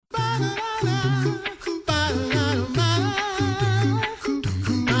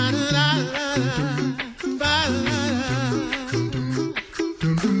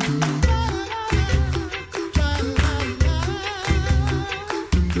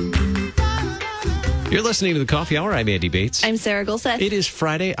You're listening to the Coffee Hour. I'm Andy Bates. I'm Sarah Gulseth. It is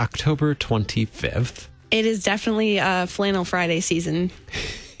Friday, October 25th. It is definitely Flannel Friday season,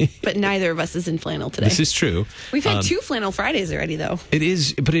 but neither of us is in flannel today. This is true. We've had 2 Flannel Fridays already, though. It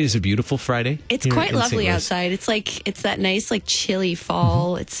is, but it is a beautiful Friday. It's quite lovely outside. It's that nice, chilly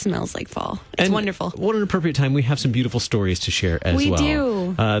fall. It smells like fall. It's wonderful. What an appropriate time. We have some beautiful stories to share as well. We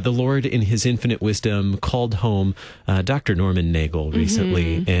do. The Lord, in His infinite wisdom, called home Dr. Norman Nagel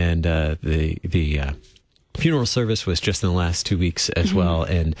recently, and the funeral service was just in the last 2 weeks as well.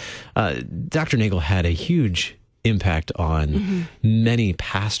 And Dr. Nagel had a huge impact on many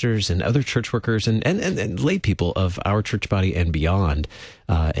pastors and other church workers and lay people of our church body and beyond.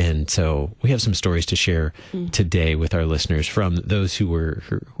 And so we have some stories to share today with our listeners from those who were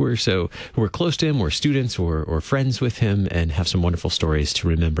close to him, or students, or friends with him, and have some wonderful stories to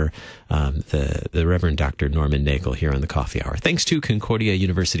remember the Reverend Dr. Norman Nagel here on the Coffee Hour. Thanks to Concordia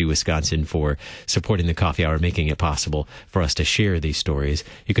University, Wisconsin for supporting the Coffee Hour, making it possible for us to share these stories.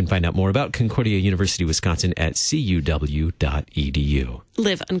 You can find out more about Concordia University, Wisconsin at cuw.edu.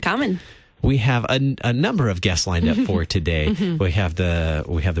 Live uncommon. We have a number of guests lined up for today. We have the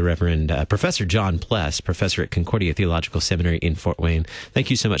Reverend Professor John Pless, professor at Concordia Theological Seminary in Fort Wayne. Thank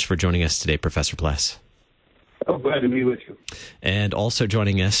you so much for joining us today, Professor Pless. Oh, glad to be with you. And also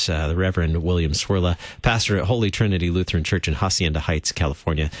joining us, the Reverend William Swirla, pastor at Holy Trinity Lutheran Church in Hacienda Heights,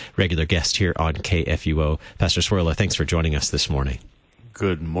 California, regular guest here on KFUO. Pastor Swirla, thanks for joining us this morning.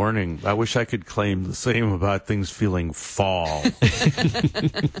 Good morning. I wish I could claim the same about things feeling fall.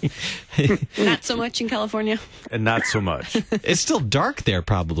 Not so much in California. And not so much. It's still dark there,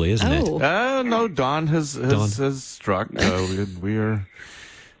 probably, isn't it? No, dawn has struck. We are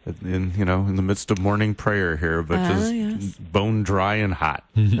in the midst of morning prayer here, but just bone dry and hot.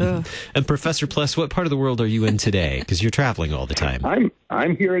 And Professor Pless, what part of the world are you in today? Because you're traveling all the time.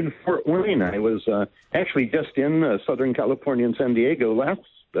 I'm here in Fort Wayne. I was actually just in Southern California and San Diego last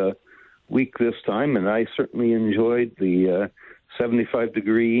week this time, and I certainly enjoyed the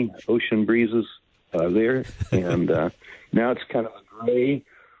 75-degree ocean breezes there. And now it's kind of a gray,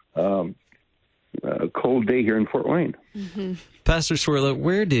 cold day here in Fort Wayne. Pastor Swirla,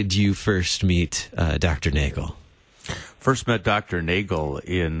 where did you first meet Dr. Nagel? First met Dr. Nagel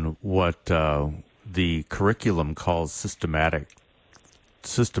in what the curriculum calls Systematics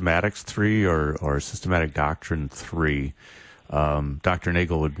 3 or Systematic Doctrine 3. Dr.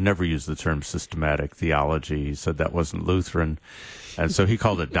 Nagel would never use the term systematic theology. He said that wasn't Lutheran, and so he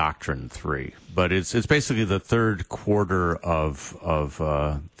called it Doctrine 3. But it's basically the third quarter of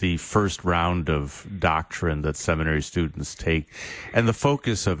the first round of doctrine that seminary students take, and the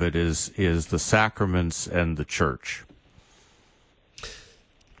focus of it is the sacraments and the church.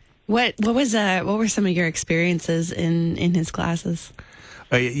 What were some of your experiences in his classes?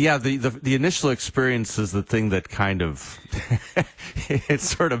 The initial experience is the thing that kind of it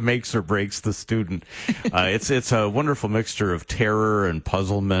sort of makes or breaks the student. It's a wonderful mixture of terror and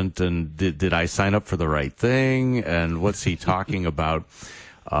puzzlement, and did I sign up for the right thing, and what's he talking about?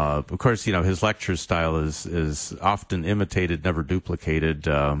 Of course, his lecture style is often imitated, never duplicated.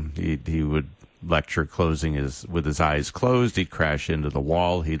 He would lecture with his eyes closed. He'd crash into the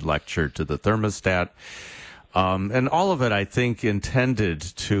wall. He'd lecture to the thermostat. And all of it, I think, intended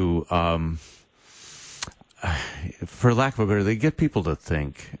to, for lack of a better, they get people to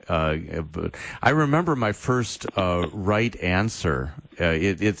think. But I remember my first right answer.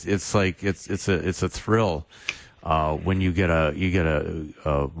 It's a thrill when you get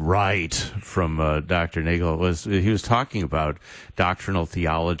a right from Dr. Nagel. He was talking about doctrinal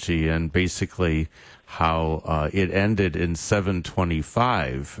theology and basically how it ended in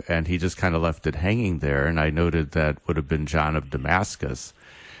 725, and he just kind of left it hanging there, and I noted that would have been John of Damascus,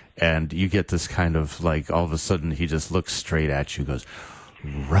 and you get this kind of all of a sudden he just looks straight at you, goes,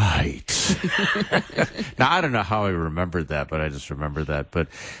 right. Now I don't know how I remembered that, but I just remember that. But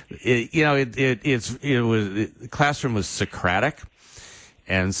the classroom was Socratic.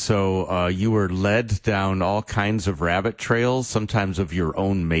 And so you were led down all kinds of rabbit trails, sometimes of your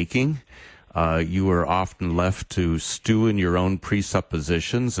own making. You were often left to stew in your own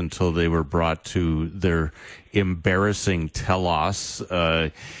presuppositions until they were brought to their embarrassing telos.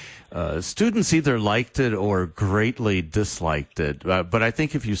 Students either liked it or greatly disliked it. But I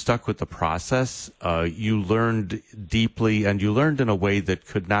think if you stuck with the process, you learned deeply, and you learned in a way that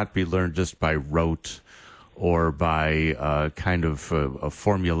could not be learned just by rote or by kind of a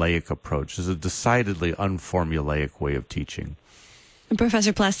formulaic approach. It's a decidedly unformulaic way of teaching.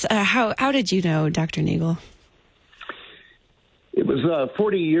 Professor Pless, how did you know Dr. Nagel? It was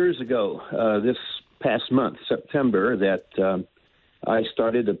 40 years ago, this past month, September, that I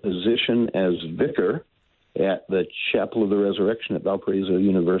started a position as vicar at the Chapel of the Resurrection at Valparaiso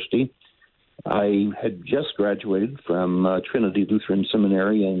University. I had just graduated from Trinity Lutheran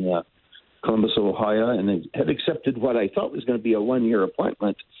Seminary in Columbus, Ohio, and had accepted what I thought was going to be a one-year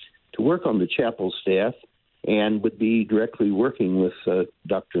appointment to work on the chapel staff and would be directly working with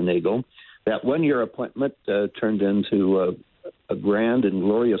Dr. Nagel. That one-year appointment turned into a grand and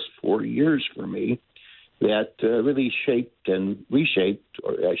glorious 4 years for me that really shaped and reshaped,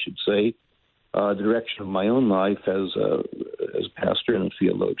 or I should say, the direction of my own life as a pastor and a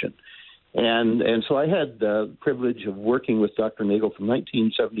theologian. And so I had the privilege of working with Dr. Nagel from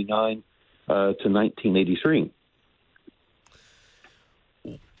 1979 to 1983.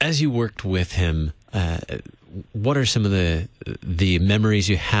 As you worked with him, what are some of the memories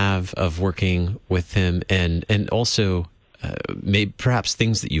you have of working with him, and also maybe perhaps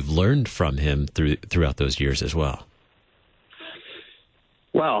things that you've learned from him throughout those years as well?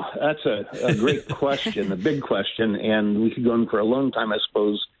 Wow, that's a great question, a big question, and we could go on for a long time, I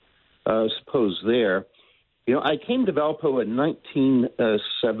suppose there. You know, I came to Valpo in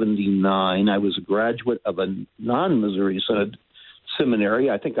 1979. I was a graduate of a non-Missouri Synod seminary.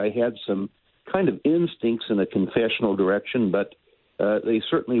 I think I had some kind of instincts in a confessional direction, but they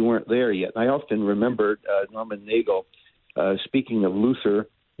certainly weren't there yet. I often remembered Norman Nagel speaking of Luther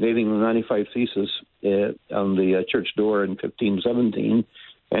nailing the 95 Thesis on the church door in 1517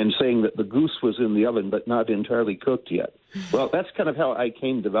 and saying that the goose was in the oven but not entirely cooked yet. Well, that's kind of how I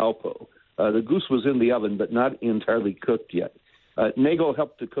came to Valpo. The goose was in the oven but not entirely cooked yet. Nagel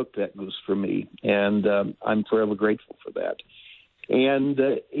helped to cook that goose for me, and I'm forever grateful for that. And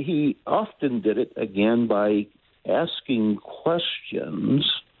he often did it, again, by asking questions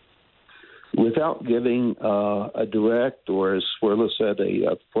without giving a direct, or as Swerla said,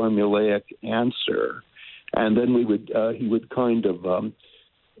 a formulaic answer. And then he would kind of,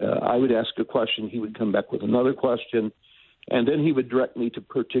 I would ask a question, he would come back with another question, and then he would direct me to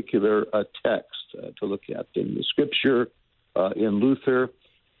particular text to look at in the Scripture, in Luther,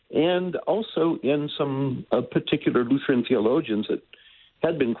 and also in some particular Lutheran theologians that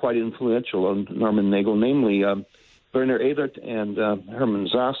had been quite influential on Norman Nagel, namely Werner Ehlert and Hermann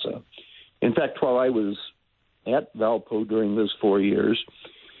Sasse. In fact, while I was at Valpo during those 4 years,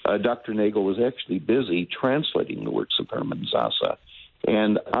 Dr. Nagel was actually busy translating the works of Hermann Sasse.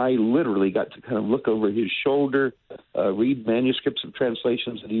 And I literally got to kind of look over his shoulder, read manuscripts of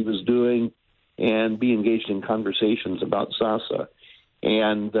translations that he was doing, and be engaged in conversations about Sasse.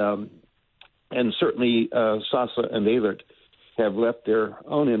 And certainly Sasse and Ehlert have left their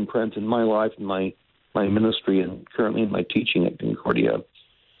own imprint in my life and my ministry, and currently in my teaching at Concordia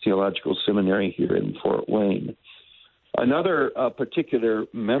Theological Seminary here in Fort Wayne. Another particular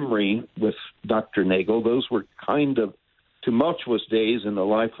memory with Dr. Nagel, those were kind of tumultuous days in the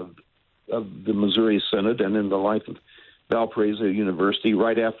life of the Missouri Synod and in the life of Valparaiso University,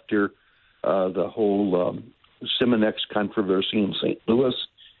 right after the whole Simonex controversy in St. Louis.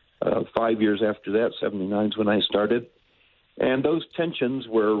 5 years after that, 79 is when I started. And those tensions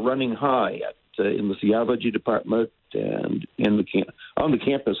were running high in the theology department and on the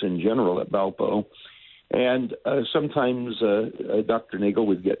campus in general at Valpo. And sometimes Dr. Nagel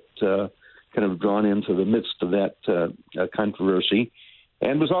would get kind of drawn into the midst of that controversy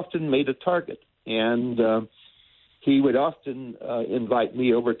and was often made a target. And he would often invite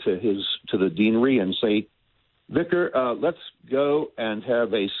me over to the deanery and say, Vicar, let's go and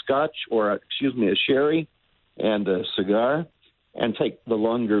have a scotch or, a sherry and a cigar and take the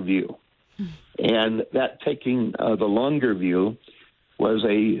longer view. And that taking the longer view was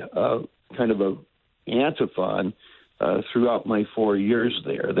a kind of a antiphon throughout my 4 years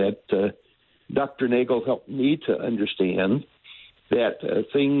there, that Dr. Nagel helped me to understand that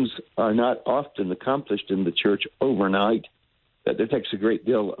things are not often accomplished in the church overnight, that there takes a great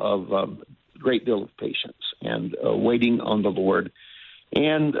deal of patience and waiting on the Lord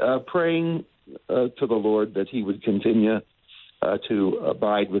and praying to the Lord that he would continue to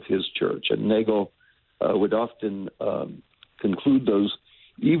abide with his church. And Nagel would often conclude those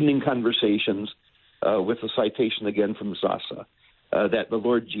evening conversations with a citation again from Sasse, that the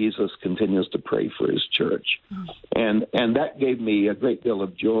Lord Jesus continues to pray for his church. And that gave me a great deal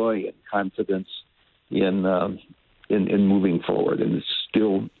of joy and confidence in moving forward. And it's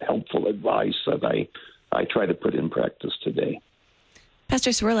still helpful advice that I try to put in practice today.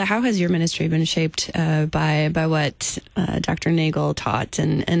 Pastor Swirla, how has your ministry been shaped by what Dr. Nagel taught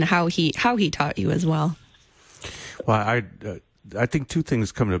and how he taught you as well? Well, I think two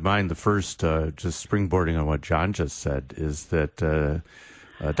things come to mind. The first, just springboarding on what John just said, is that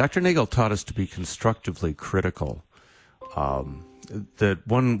Dr. Nagel taught us to be constructively critical. That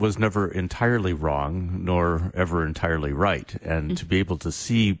one was never entirely wrong, nor ever entirely right. And to be able to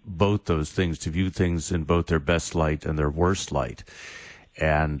see both those things, to view things in both their best light and their worst light.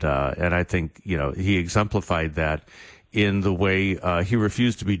 And I think, he exemplified that in the way he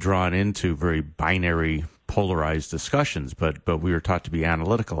refused to be drawn into very binary, polarized discussions, but we were taught to be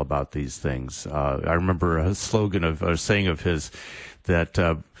analytical about these things. I remember a saying of his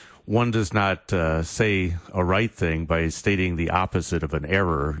that one does not say a right thing by stating the opposite of an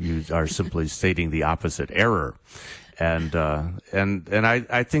error. You are simply stating the opposite error. And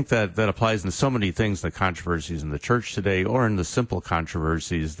I think that applies in so many things, the controversies in the church today, or in the simple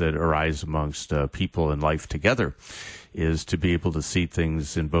controversies that arise amongst people in life together, is to be able to see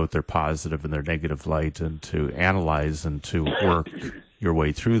things in both their positive and their negative light, and to analyze and to work your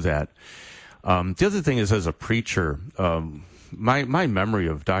way through that. The other thing is, as a preacher, my memory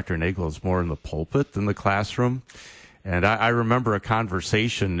of Dr. Nagel is more in the pulpit than the classroom. And I remember a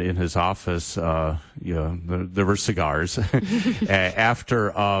conversation in his office, there were cigars,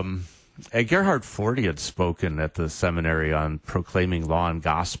 after Gerhard Forty had spoken at the seminary on proclaiming law and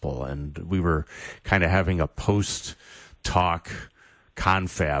gospel, and we were kind of having a post-talk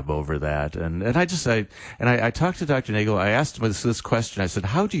confab over that. And I talked to Dr. Nagel. I asked him this question. I said,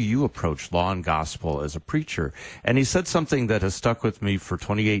 how do you approach law and gospel as a preacher? And he said something that has stuck with me for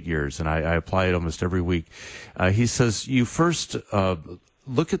 28 years, and I apply it almost every week. He says, you first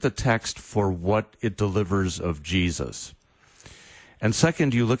look at the text for what it delivers of Jesus. And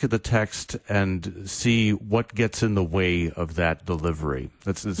second, you look at the text and see what gets in the way of that delivery.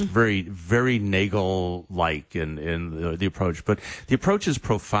 It's very, very Nagel-like in the approach. But the approach is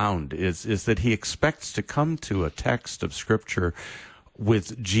profound, is that he expects to come to a text of Scripture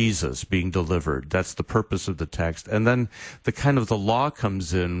with Jesus being delivered. That's the purpose of the text. And then the law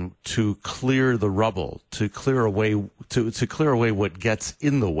comes in to clear the rubble, to clear away what gets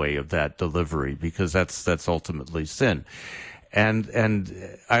in the way of that delivery, because that's ultimately sin. And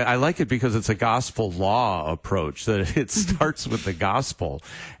I like it because it's a gospel law approach, that it starts with the gospel,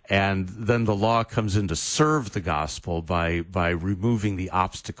 and then the law comes in to serve the gospel by removing the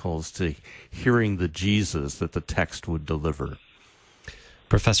obstacles to hearing the Jesus that the text would deliver.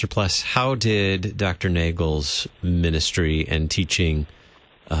 Professor Pless, how did Dr. Nagel's ministry and teaching,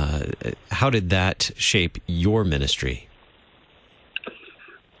 how did that shape your ministry?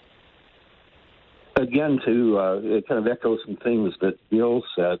 Again, to kind of echo some things that Bill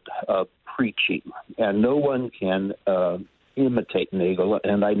said, preaching. And no one can imitate Nagel,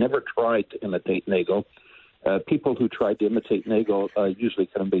 and I never tried to imitate Nagel. People who tried to imitate Nagel usually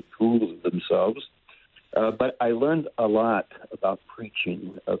kind of made fools of themselves. But I learned a lot about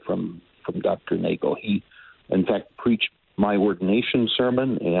preaching from Dr. Nagel. He, in fact, preached my ordination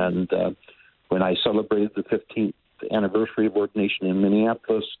sermon, and when I celebrated the 15th anniversary of ordination in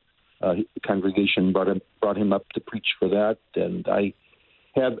Minneapolis, the congregation brought him up to preach for that, and I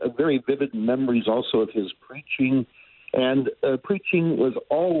have very vivid memories also of his preaching. And preaching was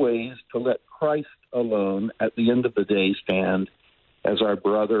always to let Christ alone, at the end of the day, stand as our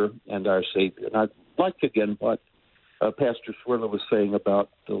brother and our Savior. And I'd like, again, what Pastor Swirla was saying about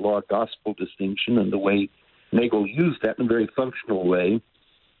the law-gospel distinction and the way Nagel used that in a very functional way,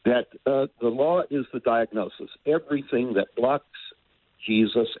 that the law is the diagnosis. Everything that blocks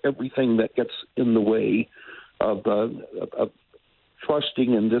Jesus, everything that gets in the way of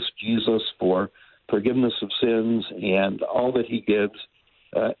trusting in this Jesus for forgiveness of sins and all that he gives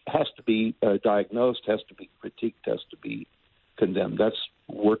has to be diagnosed, has to be critiqued, has to be condemned. That's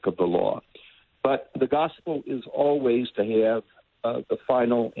work of the law. But the gospel is always to have the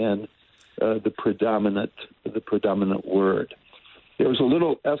final and the predominant word. There was a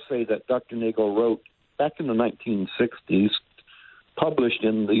little essay that Dr. Nagel wrote back in the 1960s, published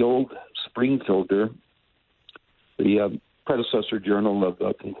in the old Springfielder, the predecessor journal of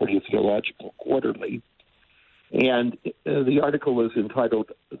Concordia Theological Quarterly. And the article was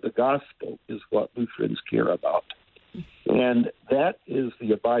entitled, "The Gospel is What Lutherans Care About." And that is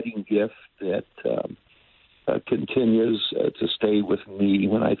the abiding gift that continues to stay with me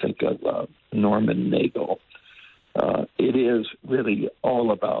when I think of Norman Nagel. It is really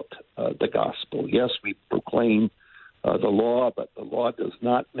all about the gospel. Yes, we proclaim the law, but the law does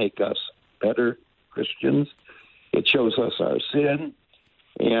not make us better Christians. It shows us our sin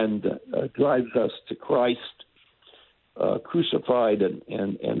and drives us to Christ. crucified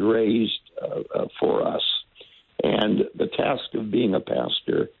and raised for us. And the task of being a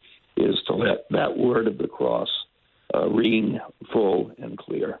pastor is to let that word of the cross ring full and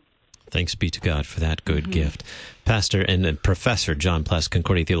clear. Thanks be to God for that good gift. Pastor and Professor John Pless,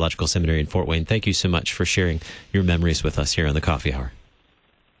 Concordia Theological Seminary in Fort Wayne, thank you so much for sharing your memories with us here on the Coffee Hour.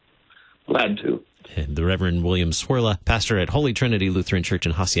 Glad to. And the Reverend William Swirla, pastor at Holy Trinity Lutheran Church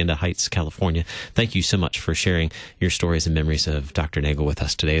in Hacienda Heights, California. Thank you so much for sharing your stories and memories of Dr. Nagel with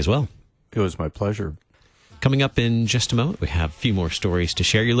us today as well. It was my pleasure. Coming up in just a moment, we have a few more stories to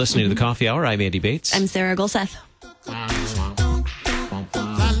share. You're listening to the Coffee Hour. I'm Andy Bates. I'm Sarah Golseth.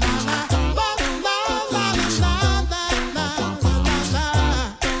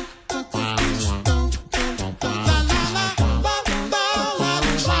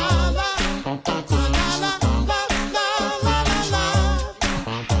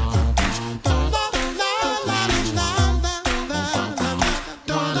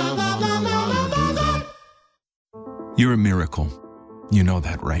 You're a miracle. You know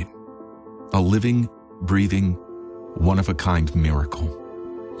that, right? A living, breathing, one-of-a-kind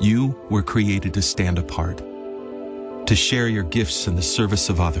miracle. You were created to stand apart, to share your gifts in the service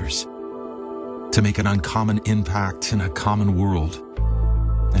of others, to make an uncommon impact in a common world.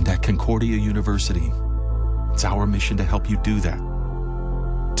 And at Concordia University, it's our mission to help you do that,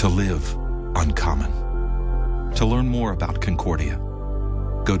 to live uncommon. To learn more about Concordia,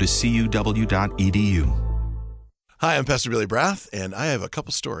 go to cuw.edu. Hi, I'm Pastor Billy Brath, and I have a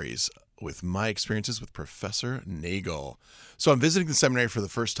couple stories with my experiences with Professor Nagel. So I'm visiting the seminary for the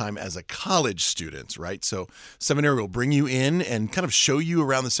first time as a college student, right? So seminary will bring you in and kind of show you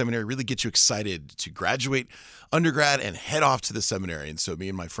around the seminary, really get you excited to graduate undergrad and head off to the seminary. And so me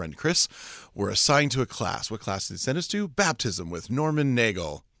and my friend Chris were assigned to a class. What class did they send us to? Baptism with Norman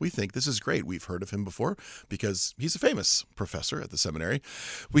Nagel. We think this is great. We've heard of him before because he's a famous professor at the seminary.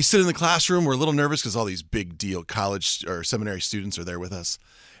 We sit in the classroom. We're a little nervous because all these big deal college or seminary students are there with us.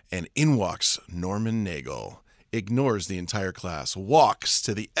 And in walks Norman Nagel, ignores the entire class, walks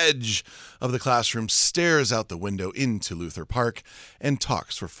to the edge of the classroom, stares out the window into Luther Park, and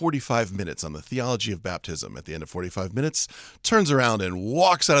talks for 45 minutes on the theology of baptism. At the end of 45 minutes, turns around and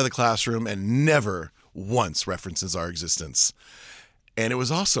walks out of the classroom and never once references our existence. And it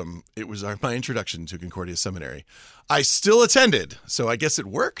was awesome. It was my introduction to Concordia Seminary. I still attended, so I guess it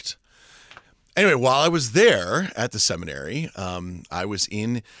worked. Anyway, while I was there at the seminary, I was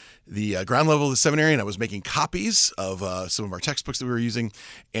in the ground level of the seminary, and I was making copies of some of our textbooks that we were using,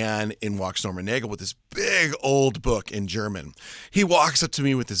 and in walks Norman Nagel with this big old book in German. He walks up to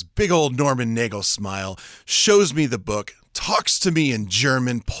me with this big old Norman Nagel smile, shows me the book, talks to me in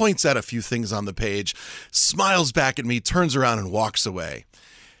German, points out a few things on the page, smiles back at me, turns around and walks away.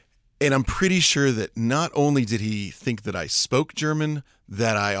 And I'm pretty sure that not only did he think that I spoke German,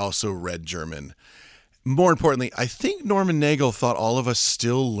 that I also read German. More importantly, I think Norman Nagel thought all of us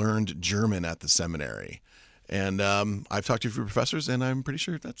still learned German at the seminary. And I've talked to a few professors, and I'm pretty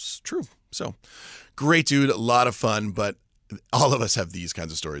sure that's true. So, great dude, a lot of fun, but all of us have these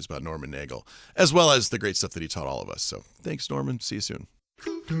kinds of stories about Norman Nagel, as well as the great stuff that he taught all of us. So, thanks, Norman. See you soon.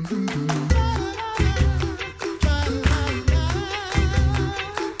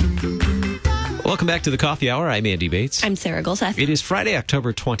 Welcome back to the Coffee Hour. I'm Andy Bates. I'm Sarah Golseth. It is Friday,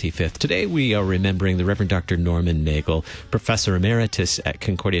 October 25th. Today we are remembering the Reverend Dr. Norman Nagel, Professor Emeritus at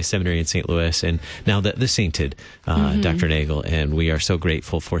Concordia Seminary in St. Louis, and now the sainted Dr. Nagel. And we are so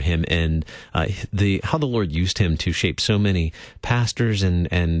grateful for him and how the Lord used him to shape so many pastors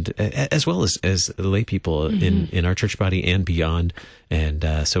and as well as lay people in our church body and beyond.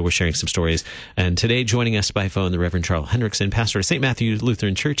 And so we're sharing some stories. And today, joining us by phone, the Reverend Charles Henriksen, pastor of St. Matthew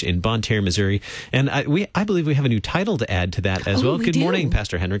Lutheran Church in Bonne Terre, Missouri. And I believe we have a new title to add to that as well. Good morning,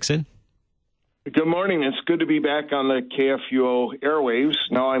 Pastor Henriksen. Good morning. It's good to be back on the KFUO airwaves.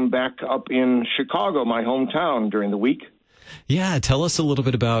 Now I'm back up in Chicago, my hometown, during the week. Yeah, tell us a little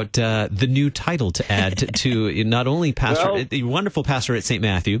bit about the new title to add to not only pastor, the wonderful pastor at St.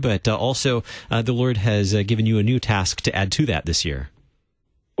 Matthew, but also the Lord has given you a new task to add to that this year.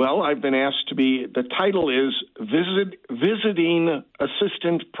 Well, I've been asked to be, the title is Visiting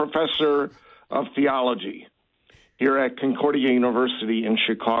Assistant Professor of Theology here at Concordia University in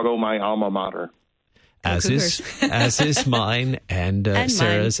Chicago, my alma mater. As is mine and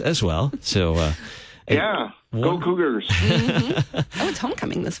Sarah's mine as well. So, go Cougars. Oh, it's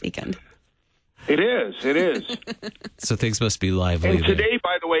homecoming this weekend. It is. So things must be lively. And today,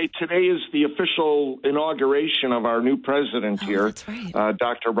 by the way, is the official inauguration of our new president here, that's right.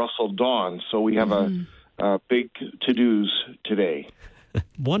 Dr. Russell Dawn. So we have a big to-dos today.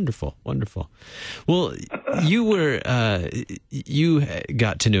 Wonderful, wonderful. Well, you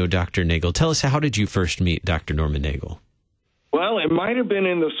got to know Dr. Nagel. Tell us, how did you first meet Dr. Norman Nagel? Well, it might have been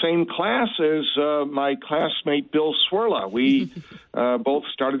in the same class as my classmate Bill Swirla. We both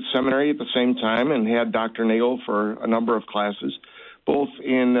started seminary at the same time and had Dr. Nagel for a number of classes, both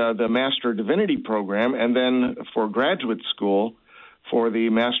in the Master of Divinity program and then for graduate school for the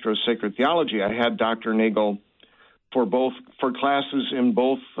Master of Sacred Theology. I had Dr. Nagel for classes in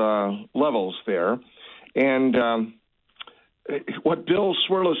both levels there. And what Bill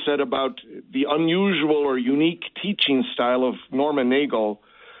Swirla said about the unusual or unique teaching style of Norman Nagel,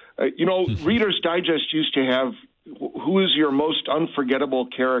 Reader's Digest used to have, who is your most unforgettable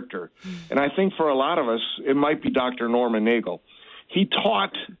character? And I think for a lot of us, it might be Dr. Norman Nagel. He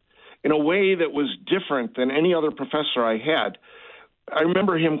taught in a way that was different than any other professor I had. I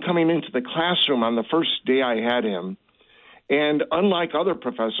remember him coming into the classroom on the first day I had him, and unlike other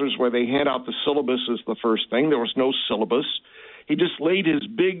professors where they hand out the syllabus as the first thing, there was no syllabus. He just laid his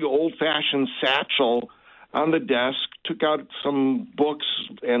big old-fashioned satchel on the desk, took out some books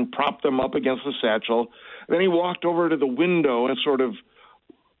and propped them up against the satchel. Then he walked over to the window and sort of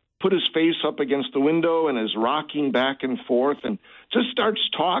put his face up against the window and is rocking back and forth and just starts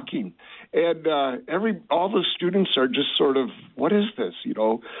talking. And all the students are just sort of, what is this,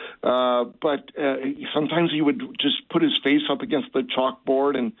 But sometimes he would just put his face up against the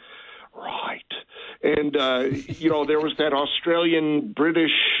chalkboard and, right. And, there was that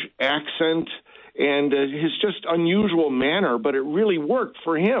Australian-British accent and his just unusual manner, but it really worked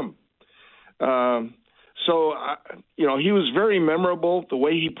for him. So, he was very memorable. The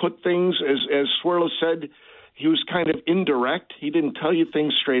way he put things, as Swirla said, he was kind of indirect. He didn't tell you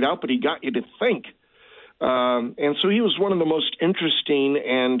things straight out, but he got you to think. And so he was one of the most interesting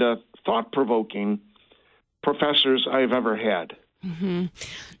and thought-provoking professors I've ever had. Mm-hmm.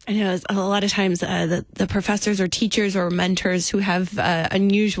 I know a lot of times the professors or teachers or mentors who have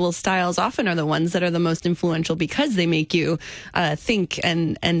unusual styles often are the ones that are the most influential because they make you think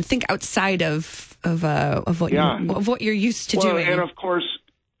and think outside of what you're used to doing. And of course,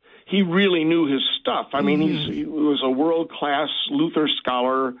 he really knew his stuff. I mean, he was a world-class Luther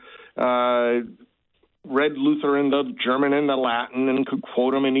scholar, read Luther in the German and the Latin and could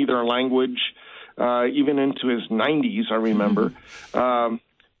quote him in either language, even into his 90s, I remember.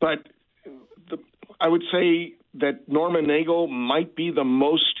 But I would say that Norman Nagel might be the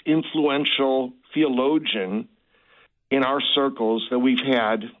most influential theologian in our circles that we've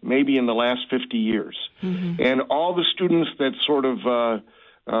had maybe in the last 50 years. And all the students that sort of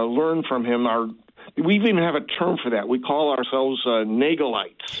learn from him we even have a term for that. We call ourselves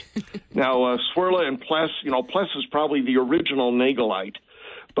Nagelites. Now, Swirla and Pless, Pless is probably the original Nagelite,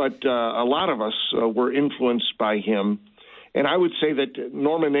 but a lot of us were influenced by him. And I would say that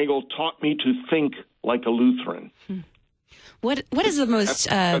Norman Nagel taught me to think like a Lutheran. What is the most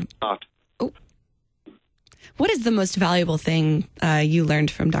what is the most valuable thing you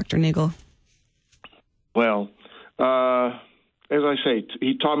learned from Dr. Nagel? Well, as I say,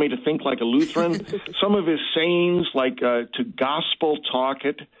 he taught me to think like a Lutheran. Some of his sayings, like to gospel talk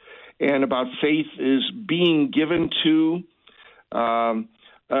it, and about faith is being given to.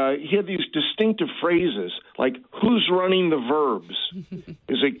 He had these distinctive phrases, like, who's running the verbs?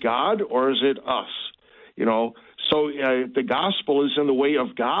 Is it God or is it us? So the gospel is in the way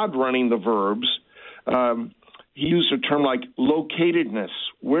of God running the verbs. He used a term like locatedness.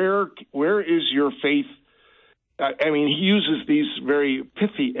 Where is your faith? I mean, he uses these very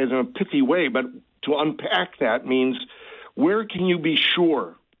pithy, in a pithy way, but to unpack that means where can you be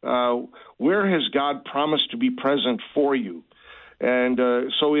sure? Where has God promised to be present for you? And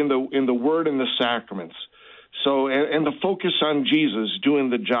so in the Word and the sacraments. So and the focus on Jesus doing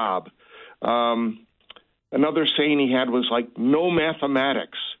the job. Another saying he had was like, no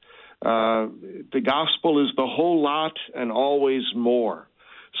mathematics. The gospel is the whole lot and always more.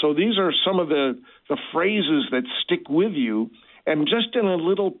 So these are some of the phrases that stick with you, and just in a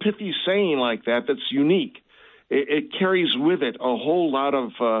little pithy saying like that that's unique, it carries with it a whole lot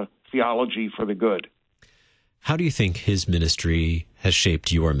of theology for the good. How do you think his ministry has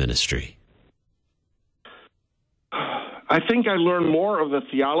shaped your ministry? I think I learned more of the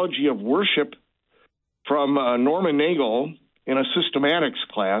theology of worship from Norman Nagel in a systematics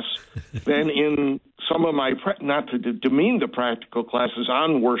class than in some of my, not to demean the practical classes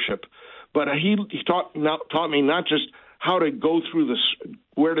on worship, but he taught me not just how to go through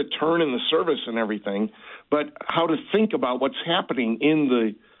where to turn in the service and everything, but how to think about what's happening in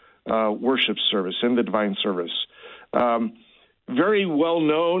the worship service, in the divine service. very well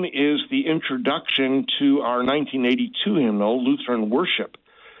known is the introduction to our 1982 hymnal, Lutheran Worship.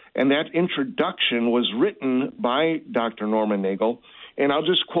 And that introduction was written by Dr. Norman Nagel. And I'll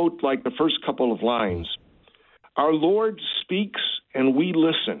just quote like the first couple of lines. Our Lord speaks and we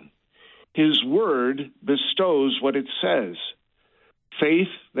listen. His word bestows what it says. Faith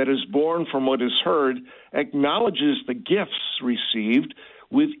that is born from what is heard acknowledges the gifts received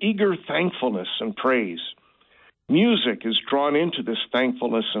with eager thankfulness and praise. Music is drawn into this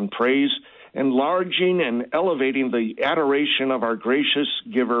thankfulness and praise, enlarging and elevating the adoration of our gracious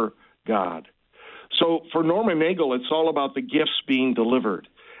giver, God. So for Norman Nagel, it's all about the gifts being delivered.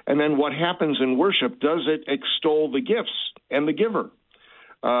 And then what happens in worship, does it extol the gifts and the giver?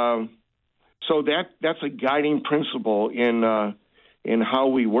 So that's a guiding principle in how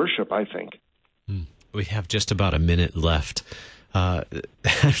we worship, I think. We have just about a minute left. I'm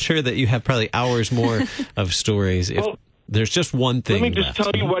sure that you have probably hours more of stories. If there's just one thing let me just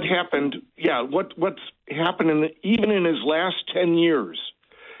tell you what happened. Yeah, what's happened even in his last 10 years.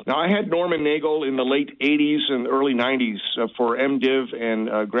 Now, I had Norman Nagel in the late 80s and early 90s for MDiv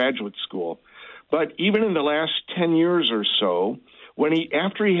and graduate school. But even in the last 10 years or so,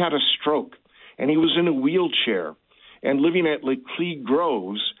 after he had a stroke and he was in a wheelchair and living at Leclerc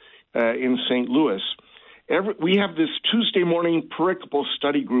Groves in St. Louis, we have this Tuesday morning pericopal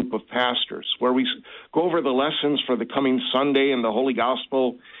study group of pastors where we go over the lessons for the coming Sunday in the Holy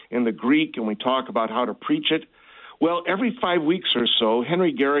Gospel in the Greek, and we talk about how to preach it. Well, every 5 weeks or so,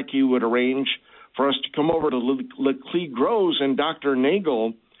 Henry Garricky would arrange for us to come over to Leclerc Groves, and Dr.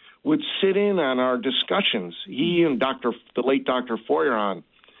 Nagel would sit in on our discussions, he and the late Dr. Feueran.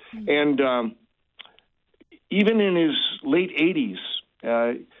 And even in his late 80s,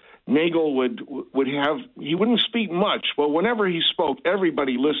 Nagel he wouldn't speak much, but whenever he spoke,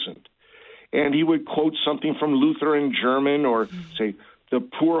 everybody listened. And he would quote something from Luther in German or say, the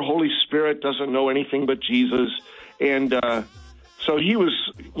poor Holy Spirit doesn't know anything but Jesus. And so he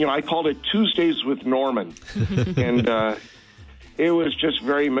was, I called it Tuesdays with Norman. And it was just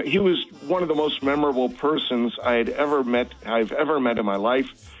he was one of the most memorable persons I've ever met in my life.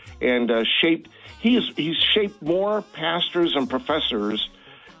 And he's shaped more pastors and professors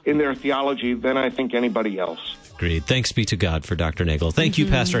in their theology than I think anybody else. Agreed. Thanks be to God for Dr. Nagel. Thank you,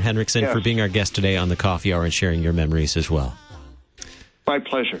 Pastor Henriksen, for being our guest today on the Coffee Hour and sharing your memories as well. My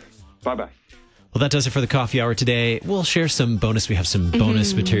pleasure. Bye-bye. Well, that does it for the Coffee Hour today. We'll share some bonus. We have some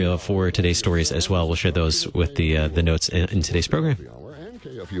bonus material for today's stories as well. We'll share those with the notes in today's program.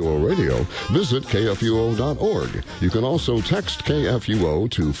 KFUO Radio, visit KFUO.org. You can also text KFUO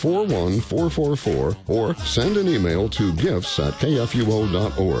to 41444 or send an email to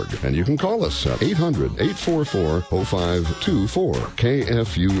gifts@KFUO.org. And you can call us at 800-844-0524.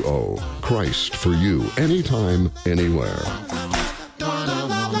 KFUO, Christ for you, anytime, anywhere.